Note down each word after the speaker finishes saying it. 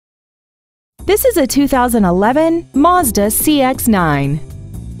This is a 2011 Mazda Cx-9.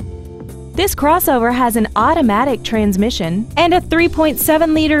 This crossover has an automatic transmission and a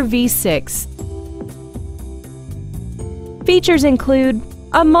 3.7-liter V6. Features include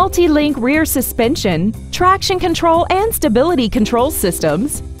a multi-link rear suspension, traction control and stability control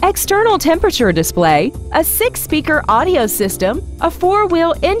systems, external temperature display, a 6-speaker audio system, a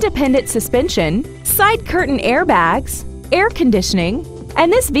 4-wheel independent suspension, side curtain airbags, air conditioning,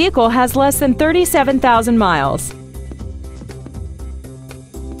 and this vehicle has less than 37,000 miles.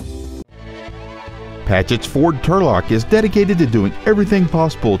 Patchetts Ford Turlock is dedicated to doing everything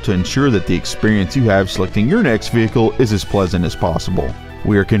possible to ensure that the experience you have selecting your next vehicle is as pleasant as possible.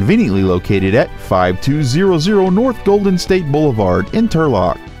 We are conveniently located at 5200 North Golden State Boulevard in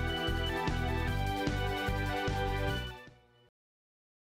Turlock.